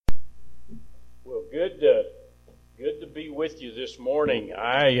Good to be with you this morning.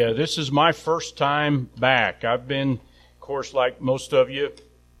 This is my first time back. I've been, of course, like most of you, at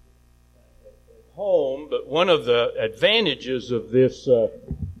home. But one of the advantages of this the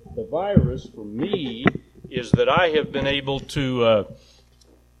virus for me is that I have been able to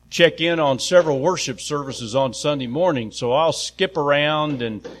check in on several worship services on Sunday morning. So I'll skip around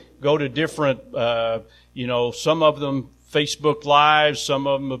and go to different, some of them Facebook Live, some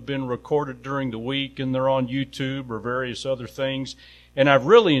of them have been recorded during the week and they're on YouTube or various other things. And I've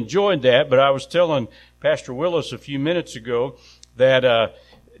really enjoyed that, but I was telling Pastor Willis a few minutes ago that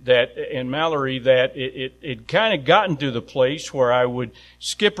and Mallory that it kind of gotten to the place where I would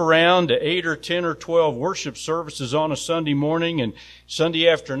skip around to 8 or 10 or 12 worship services on a Sunday morning, and Sunday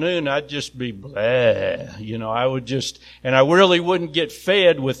afternoon I'd just be blah. I would just, and I really wouldn't get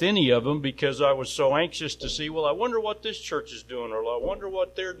fed with any of them because I was so anxious to see, well, I wonder what this church is doing, or I wonder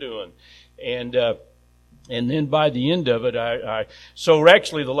what they're doing. And then by the end of it, so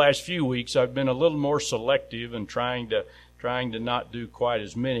actually the last few weeks I've been a little more selective and trying to not do quite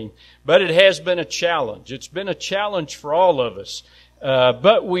as many. But it has been a challenge. It's been a challenge for all of us.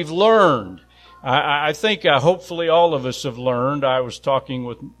 But we've learned. I think hopefully all of us have learned. I was talking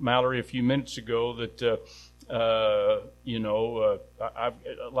with Mallory a few minutes ago that, I've,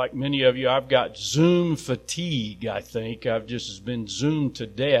 like many of you, I've got Zoom fatigue, I think. I've just been Zoomed to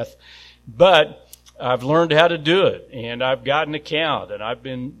death. But I've learned how to do it, and I've got an account, and I've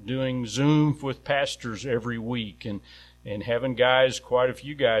been doing Zoom with pastors every week, and having guys, quite a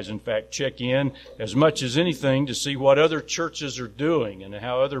few guys, in fact, check in as much as anything to see what other churches are doing and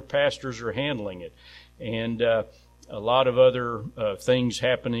how other pastors are handling it. And a lot of other things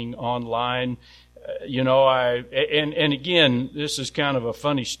happening online. And again, this is kind of a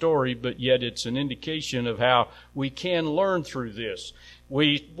funny story, but yet it's an indication of how we can learn through this.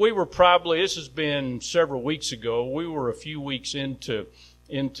 We were probably, this has been several weeks ago, we were a few weeks into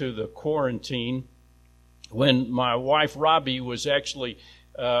the quarantine, when my wife Robbie was actually,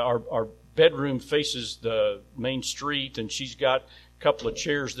 our bedroom faces the main street, and she's got a couple of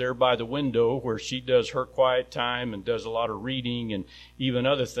chairs there by the window where she does her quiet time and does a lot of reading and even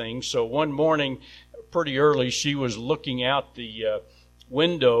other things. So one morning, pretty early, she was looking out the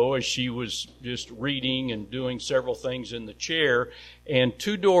window as she was just reading and doing several things in the chair, and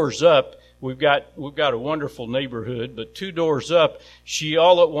 2 doors up, we've got a wonderful neighborhood, but 2 doors up, she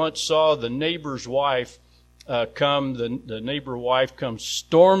all at once saw the neighbor's wife the neighbor wife comes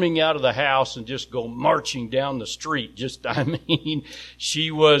storming out of the house and just go marching down the street. She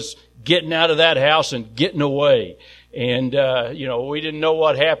was getting out of that house and getting away. And, we didn't know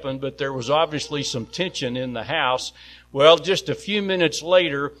what happened, but there was obviously some tension in the house. Well, just a few minutes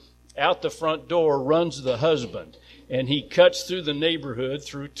later, out the front door runs the husband, and he cuts through the neighborhood,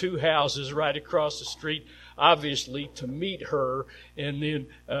 through 2 houses right across the street, obviously to meet her, and then,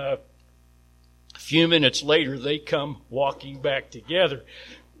 a few minutes later, they come walking back together.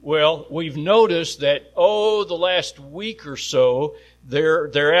 Well, we've noticed that, the last week or so,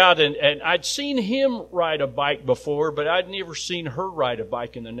 they're out, and I'd seen him ride a bike before, but I'd never seen her ride a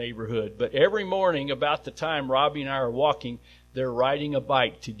bike in the neighborhood. But every morning, about the time Robbie and I are walking, they're riding a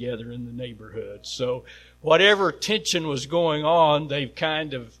bike together in the neighborhood. So whatever tension was going on, they've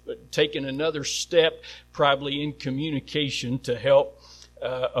kind of taken another step, probably in communication, to help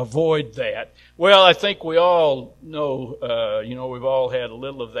avoid that. Well, I think we all know, we've all had a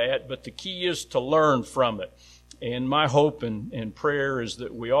little of that, but the key is to learn from it. And my hope and prayer is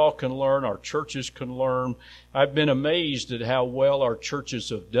that we all can learn, our churches can learn. I've been amazed at how well our churches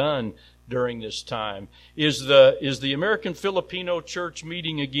have done during this time. Is the American Filipino Church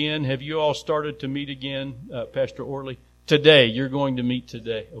meeting again? Have you all started to meet again, Pastor Orley? Today, you're going to meet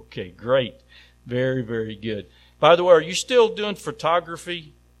today. Okay, great. Very, very good. By the way, are you still doing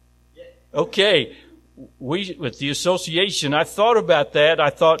photography? Okay. With the association, I thought about that.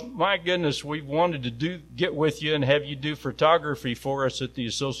 I thought, my goodness, we wanted to get with you and have you do photography for us at the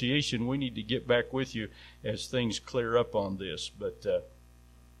association. We need to get back with you as things clear up on this. But,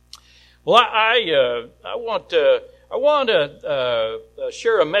 I want to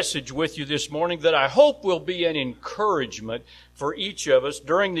share a message with you this morning that I hope will be an encouragement for each of us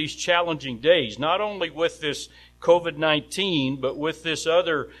during these challenging days, not only with this COVID-19, but with this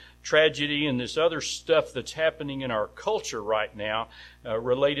other tragedy and this other stuff that's happening in our culture right now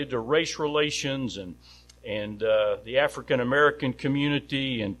related to race relations and the African American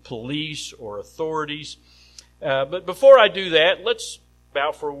community and police or authorities. But before I do that, let's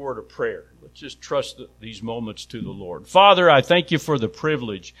bow for a word of prayer. Let's just trust these moments to the Lord. Father, I thank you for the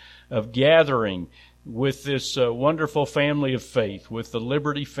privilege of gathering with this wonderful family of faith, with the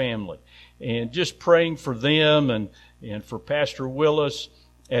Liberty family, and just praying for them and for Pastor Willis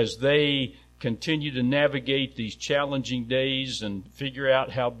as they continue to navigate these challenging days and figure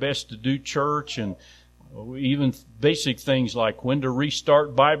out how best to do church, and even basic things like when to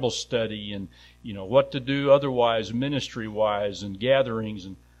restart Bible study and what to do otherwise ministry-wise and gatherings,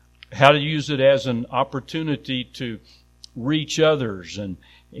 and how to use it as an opportunity to reach others and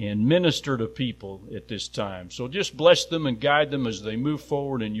minister to people at this time. So just bless them and guide them as they move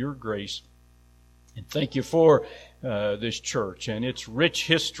forward in your grace. And thank you for this church and its rich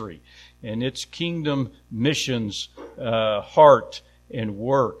history and its kingdom missions heart and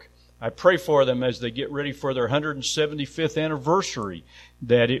work. I pray for them as they get ready for their 175th anniversary,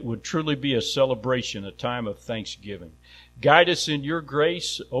 that it would truly be a celebration, a time of thanksgiving. Guide us in your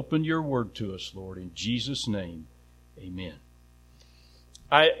grace. Open your word to us, Lord. In Jesus' name, amen.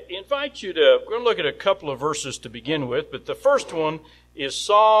 I invite you we're going to look at a couple of verses to begin with, but the first one is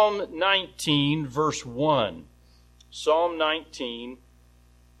Psalm 19, verse 1. Psalm 19,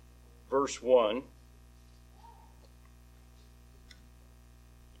 verse 1.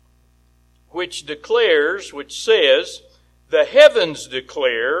 Which says, "The heavens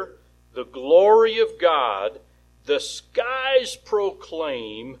declare the glory of God, the skies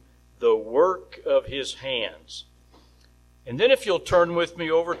proclaim the work of his hands." And then if you'll turn with me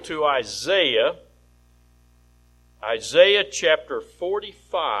over to Isaiah chapter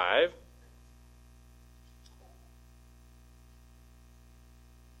 45.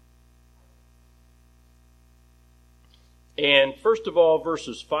 And first of all,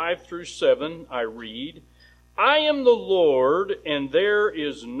 verses 5 through 7, I read, "I am the Lord, and there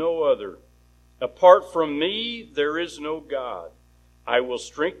is no other. Apart from me, there is no God. I will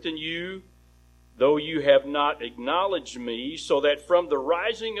strengthen you, though you have not acknowledged me, so that from the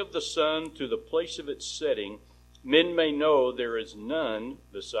rising of the sun to the place of its setting, men may know there is none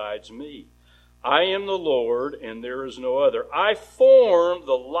besides me. I am the Lord, and there is no other. I form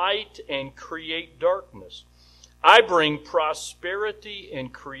the light and create darkness. I bring prosperity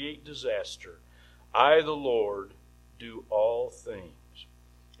and create disaster. I, the Lord, do all things."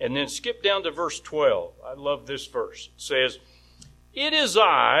 And then skip down to verse 12. I love this verse. It says, "It is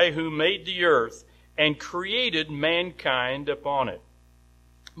I who made the earth and created mankind upon it.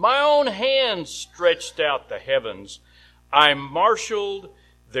 My own hand stretched out the heavens. I marshaled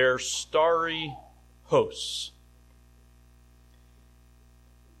their starry hosts."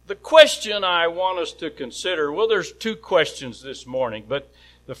 The question I want us to consider, well, there's two questions this morning, but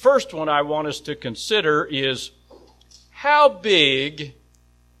the first one I want us to consider is, how big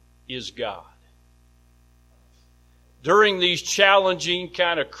is God? During these challenging,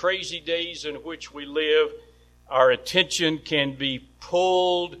 kind of crazy days in which we live, our attention can be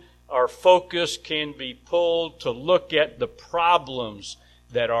pulled, our focus can be pulled to look at the problems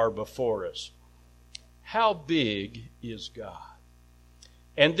that are before us. How big is God?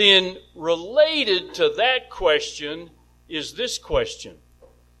 And then related to that question is this question: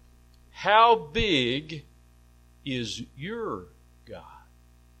 how big is your God?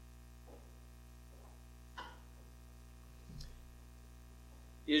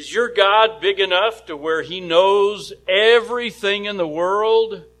 Is your God big enough to where he knows everything in the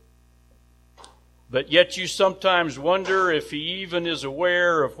world, but yet you sometimes wonder if he even is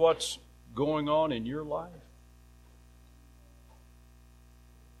aware of what's going on in your life?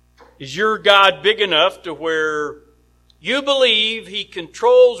 Is your God big enough to where you believe he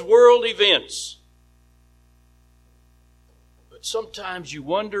controls world events, but sometimes you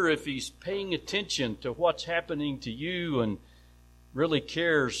wonder if he's paying attention to what's happening to you and really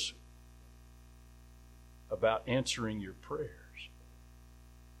cares about answering your prayers?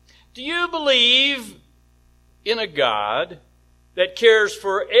 Do you believe in a God that cares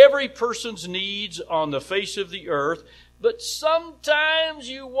for every person's needs on the face of the earth, but sometimes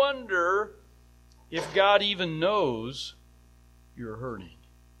you wonder if God even knows you're hurting?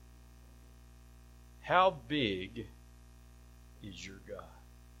 How big is your God?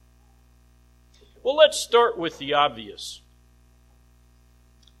 Well, let's start with the obvious.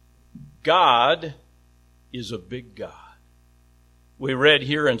 God is a big God. We read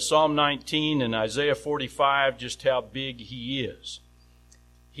here in Psalm 19 and Isaiah 45 just how big he is.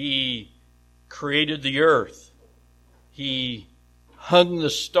 He created the earth. He hung the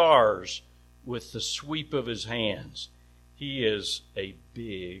stars with the sweep of his hands. He is a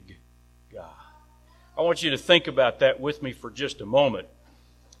big God. I want you to think about that with me for just a moment.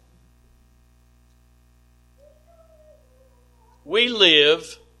 We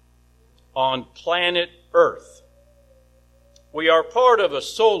live on planet Earth. We are part of a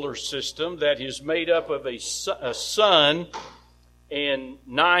solar system that is made up of a sun and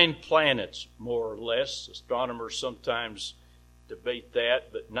 9 planets, more or less. Astronomers sometimes debate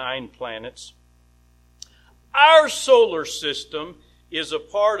that, but 9 planets. Our solar system is a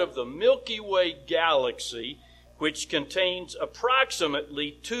part of the Milky Way galaxy, which contains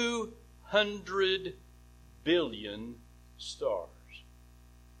approximately 200 billion stars.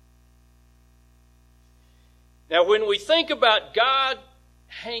 Now, when we think about God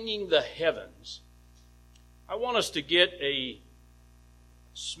hanging the heavens, I want us to get a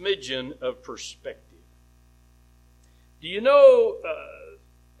smidgen of perspective. Do you know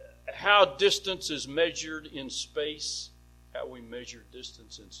how distance is measured in space? How we measure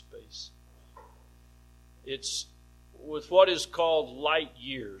distance in space? It's with what is called light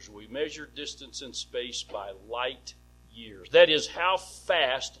years. We measure distance in space by light years. That is how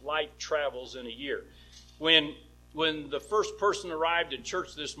fast light travels in a year. When the first person arrived at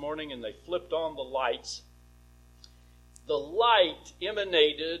church this morning and they flipped on the lights, the light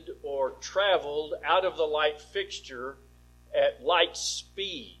emanated or traveled out of the light fixture at light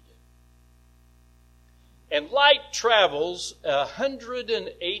speed. And light travels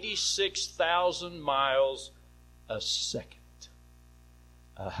 186,000 miles a second.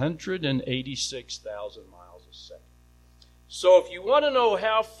 186,000 miles a second. So if you want to know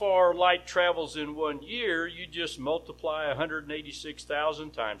how far light travels in 1 year, you just multiply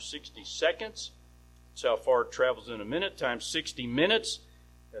 186,000 times 60 seconds. That's how far it travels in a minute, times 60 minutes.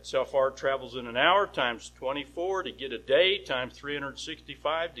 That's how far it travels in an hour, times 24 to get a day, times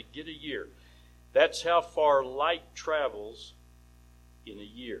 365 to get a year. That's how far light travels in a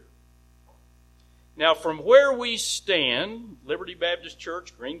year. Now, from where we stand, Liberty Baptist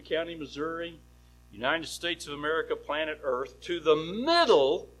Church, Greene County, Missouri, United States of America, planet Earth, to the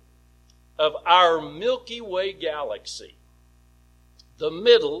middle of our Milky Way galaxy, the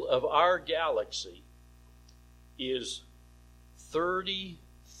middle of our galaxy is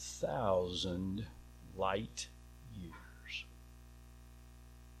 30,000 light years.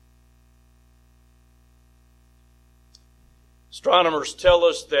 Astronomers tell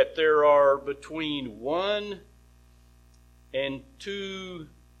us that there are between 1 and 2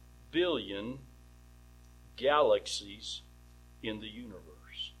 billion galaxies in the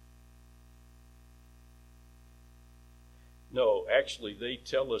universe. No, actually, they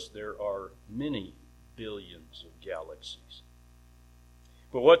tell us there are many billions of galaxies.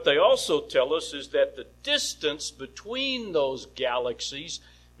 But what they also tell us is that the distance between those galaxies,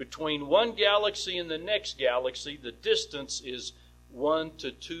 between one galaxy and the next galaxy, the distance is 1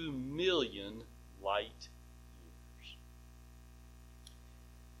 to 2 million light years.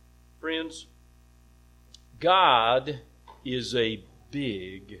 Friends, God is a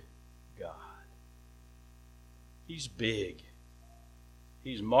big God. He's big.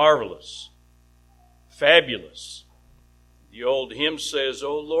 He's marvelous, fabulous. The old hymn says,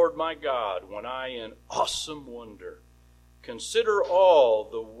 "O Lord my God, when I in awesome wonder consider all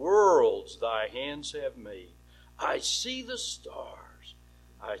the worlds thy hands have made, I see the stars,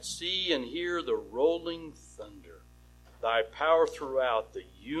 I see and hear the rolling thunder, thy power throughout the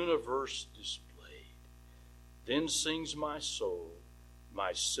universe displayed. Then sings my soul,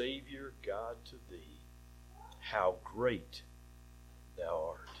 my Savior God, to thee, how great thou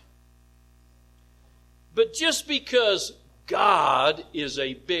art." But just because God is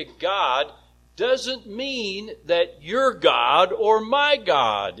a big God doesn't mean that your God or my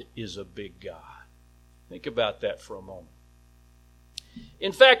God is a big God. Think about that for a moment.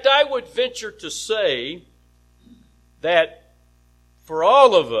 In fact, I would venture to say that for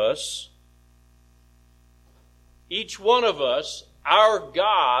all of us, each one of us, our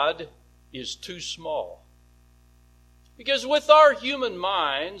God is too small. Because with our human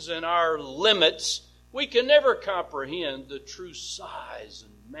minds and our limits, we can never comprehend the true size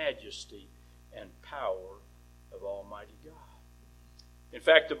and majesty and power of Almighty God. In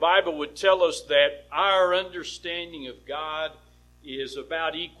fact, the Bible would tell us that our understanding of God is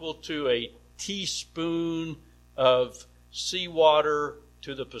about equal to a teaspoon of seawater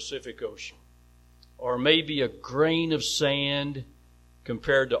to the Pacific Ocean, or maybe a grain of sand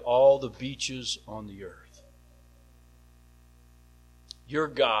compared to all the beaches on the earth. Your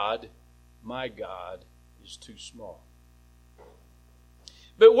God, my God, is too small.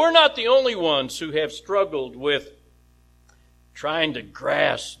 But we're not the only ones who have struggled with trying to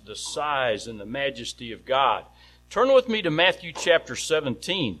grasp the size and the majesty of God. Turn with me to Matthew chapter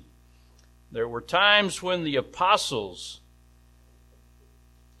 17. There were times when the apostles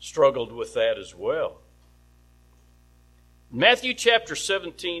struggled with that as well. In Matthew chapter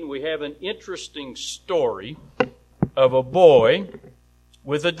 17, we have an interesting story of a boy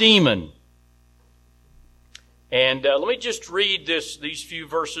with a demon. And let me just read these few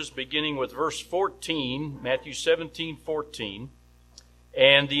verses, beginning with verse 14, Matthew 17:14,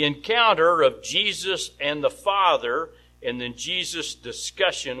 and the encounter of Jesus and the Father, and then Jesus'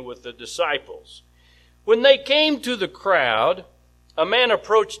 discussion with the disciples. When they came to the crowd, a man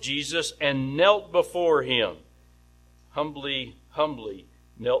approached Jesus and knelt before him. Humbly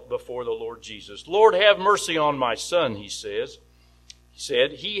knelt before the Lord Jesus. "Lord, have mercy on my son," he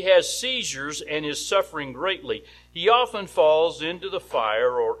said. "He has seizures and is suffering greatly. He often falls into the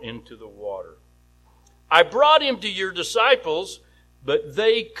fire or into the water. I brought him to your disciples, but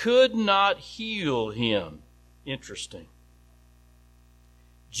they could not heal him." Interesting.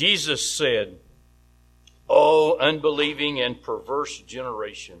 Jesus said, "O unbelieving and perverse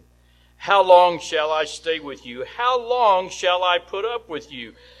generation, how long shall I stay with you? How long shall I put up with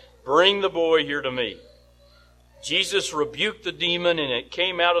you? Bring the boy here to me." Jesus rebuked the demon, and it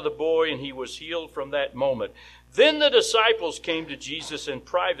came out of the boy, and he was healed from that moment. Then the disciples came to Jesus in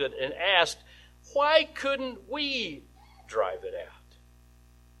private and asked, "Why couldn't we drive it out?"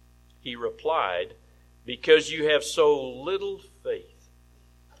 He replied, "Because you have so little faith.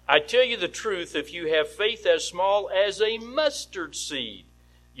 I tell you the truth, if you have faith as small as a mustard seed,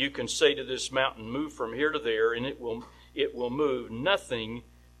 you can say to this mountain, 'Move from here to there,' and it will move. Nothing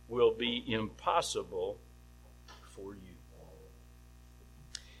will be impossible for you."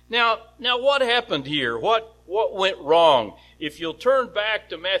 Now what happened here? What went wrong? If you'll turn back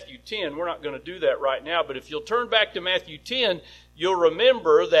to Matthew 10, we're not going to do that right now, but if you'll turn back to Matthew 10, you'll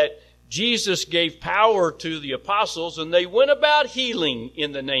remember that Jesus gave power to the apostles, and they went about healing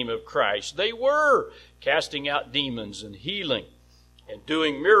in the name of Christ. They were casting out demons and healing and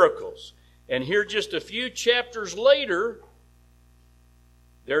doing miracles. And here just a few chapters later,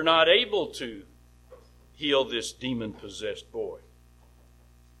 they're not able to heal this demon-possessed boy.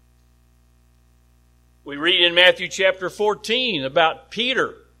 We read in Matthew chapter 14 about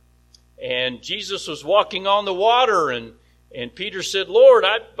Peter. And Jesus was walking on the water, and Peter said, "Lord,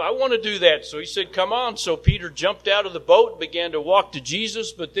 I want to do that." So he said, "Come on." So Peter jumped out of the boat and began to walk to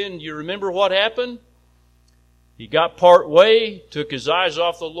Jesus. But then you remember what happened? He got part way, took his eyes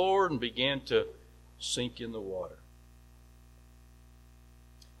off the Lord, and began to sink in the water.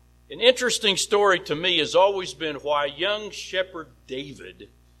 An interesting story to me has always been why young shepherd David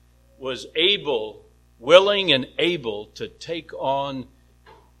was willing and able to take on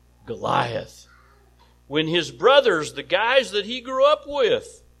Goliath, when his brothers, the guys that he grew up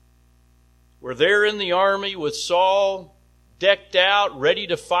with, were there in the army with Saul, decked out, ready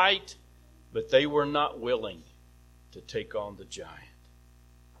to fight, but they were not willing to take on the giant.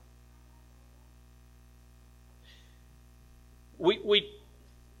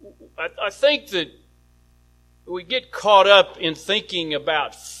 I think that we get caught up in thinking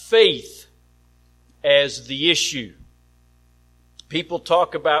about faith as the issue. People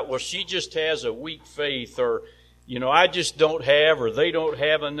talk about, well, she just has a weak faith, or, I just don't have, or they don't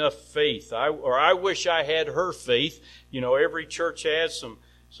have enough faith. I wish I had her faith. Every church has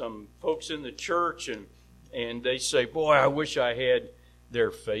some folks in the church, and they say, boy, I wish I had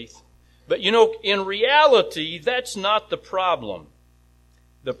their faith. But, in reality, that's not the problem.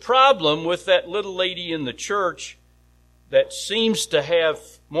 The problem with that little lady in the church that seems to have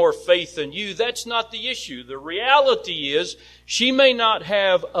more faith than you, that's not the issue. The reality is she may not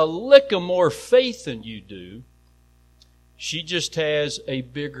have a lick of more faith than you do. She just has a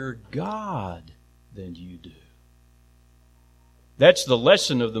bigger God than you do. That's the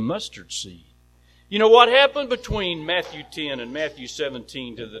lesson of the mustard seed. What happened between Matthew 10 and Matthew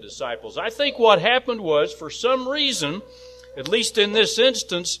 17 to the disciples? I think what happened was, for some reason, at least in this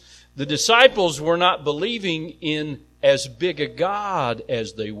instance, the disciples were not believing in as big a God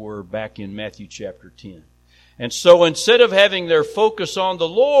as they were back in Matthew chapter 10. And so instead of having their focus on the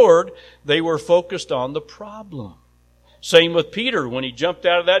Lord, they were focused on the problem. Same with Peter. When he jumped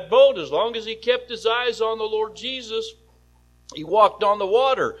out of that boat, as long as he kept his eyes on the Lord Jesus, he walked on the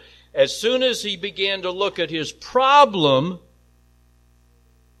water. As soon as he began to look at his problem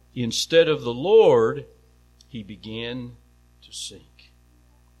instead of the Lord, he began to sink.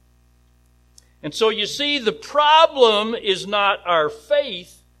 And so you see, the problem is not our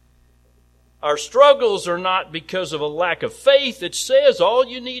faith. Our struggles are not because of a lack of faith. It says all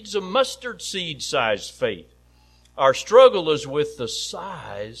you need is a mustard seed-sized faith. Our struggle is with the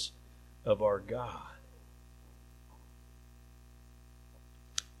size of our God.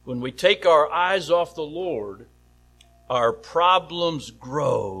 When we take our eyes off the Lord, our problems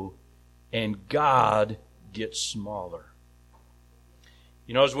grow and God gets smaller.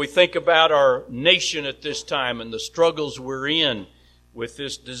 As we think about our nation at this time and the struggles we're in with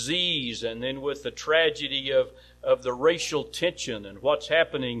this disease, and then with the tragedy of the racial tension and what's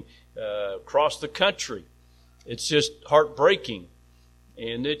happening across the country, it's just heartbreaking.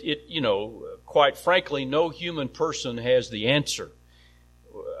 And quite frankly, no human person has the answer.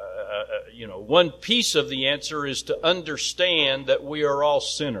 One piece of the answer is to understand that we are all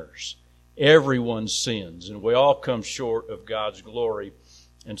sinners. Everyone sins, and we all come short of God's glory.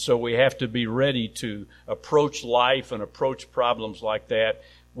 And so we have to be ready to approach life and approach problems like that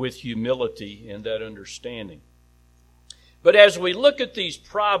with humility and that understanding. But as we look at these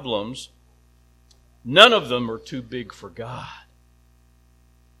problems, none of them are too big for God.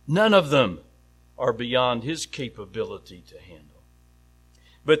 None of them are beyond His capability to handle.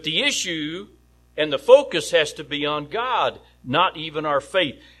 But the issue and the focus has to be on God, not even our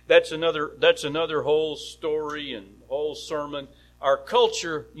faith. That's another whole story and whole sermon. Our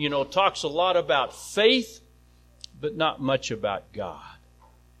culture, talks a lot about faith, but not much about God.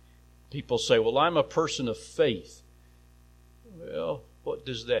 People say, well, I'm a person of faith. Well, what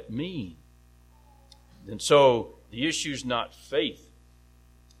does that mean? And so the issue's not faith.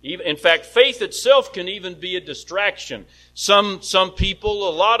 In fact, faith itself can even be a distraction. Some people,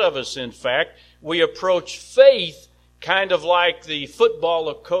 a lot of us, in fact, we approach faith kind of like the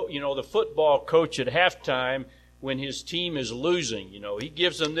football coach at halftime when his team is losing. He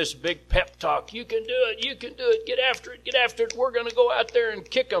gives them this big pep talk. You can do it. You can do it. Get after it. Get after it. We're going to go out there and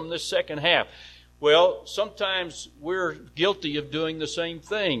kick them this second half. Well, sometimes we're guilty of doing the same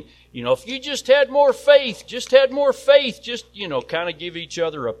thing. If you just had more faith, just kind of give each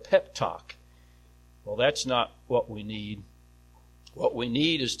other a pep talk. Well, that's not what we need. What we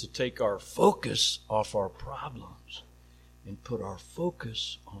need is to take our focus off our problems and put our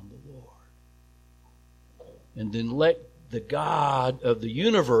focus on the Lord. And then let the God of the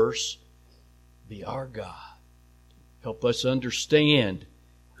universe be our God. Help us understand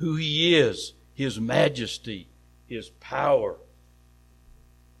who He is, His majesty, His power.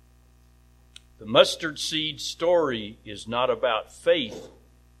 The mustard seed story is not about faith,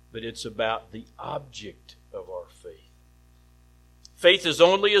 but it's about the object of our faith. Faith is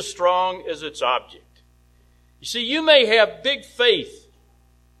only as strong as its object. You see, you may have big faith.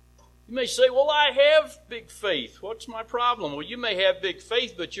 You may say, well, I have big faith. What's my problem? Well, you may have big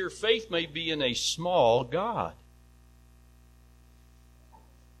faith, but your faith may be in a small God.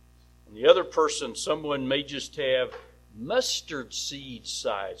 And the other person, someone may just have mustard seed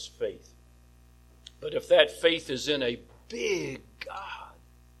size faith. But if that faith is in a big God,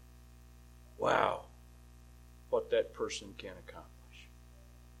 wow, what that person can accomplish.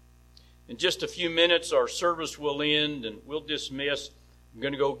 In just a few minutes, our service will end and we'll dismiss. I'm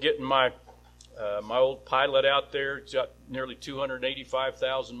going to go get my old Pilot out there. It's got nearly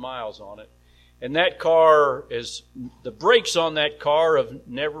 285,000 miles on it. And that car, the brakes on that car have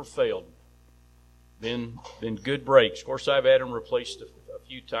never failed. Been good brakes. Of course, I've had them replaced a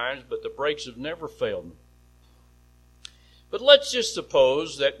few times, but the brakes have never failed me. But let's just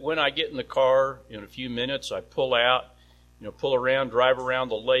suppose that when I get in the car in a few minutes, I pull out, drive around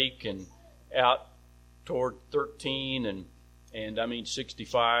the lake and out toward 13 and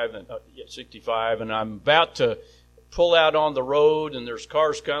 65 and I'm about to pull out on the road and there's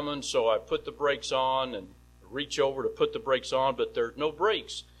cars coming, so I put the brakes on and reach over to put the brakes on, but there's no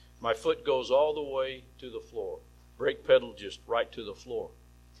brakes. My foot goes all the way to the floor. Brake pedal just right to the floor.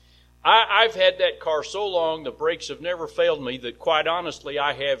 I've had that car so long, the brakes have never failed me, that quite honestly,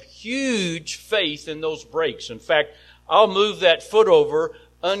 I have huge faith in those brakes. In fact, I'll move that foot over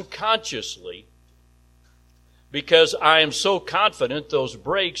unconsciously because I am so confident those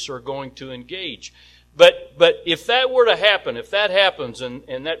brakes are going to engage. But if that were to happen, if that happens and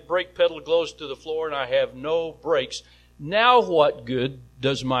that brake pedal goes to the floor and I have no brakes, now what good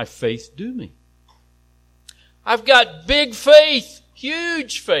does my faith do me? I've got big faith,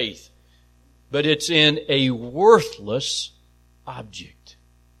 huge faith, but it's in a worthless object.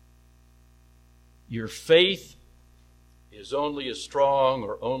 Your faith is only as strong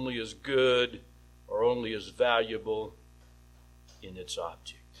or only as good or only as valuable in its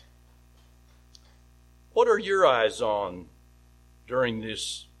object. What are your eyes on during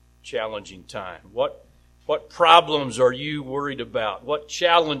this challenging time? What problems are you worried about? What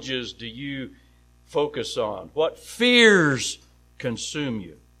challenges do you focus on? What fears consume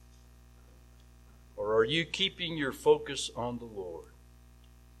you? Or are you keeping your focus on the Lord?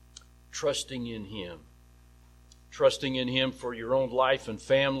 Trusting in Him. Trusting in Him for your own life and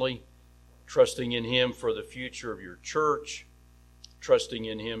family. Trusting in Him for the future of your church. Trusting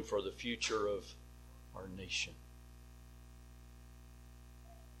in Him for the future of our nation.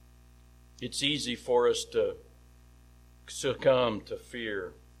 It's easy for us to succumb to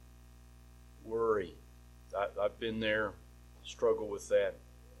fear, worry. I've been there, struggle with that.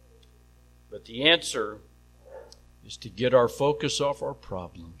 But the answer is to get our focus off our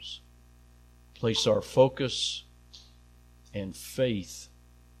problems, place our focus and faith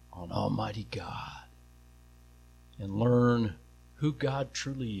on Almighty God, and learn who God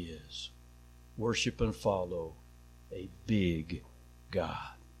truly is. Worship and follow a big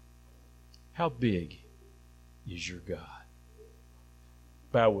God. How big is your God?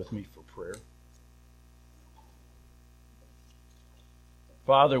 Bow with me for prayer.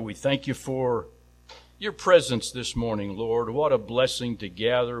 Father, we thank you for your presence this morning, Lord. What a blessing to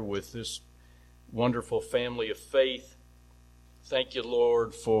gather with this wonderful family of faith. Thank you,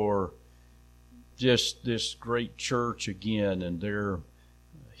 Lord, for just this great church again and their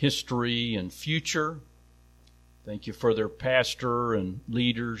history and future. Thank you for their pastor and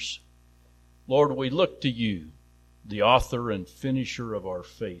leaders. Lord, we look to you, the author and finisher of our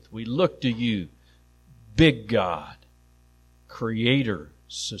faith. We look to you, big God, creator,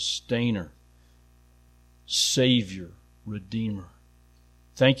 sustainer, Savior, Redeemer.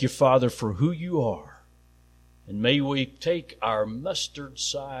 Thank you, Father, for who you are. And may we take our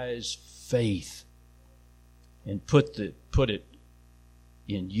mustard-sized faith and put it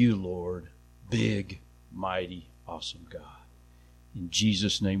in you, Lord, big, mighty, awesome God. In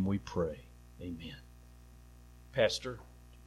Jesus' name we pray. Amen. Pastor.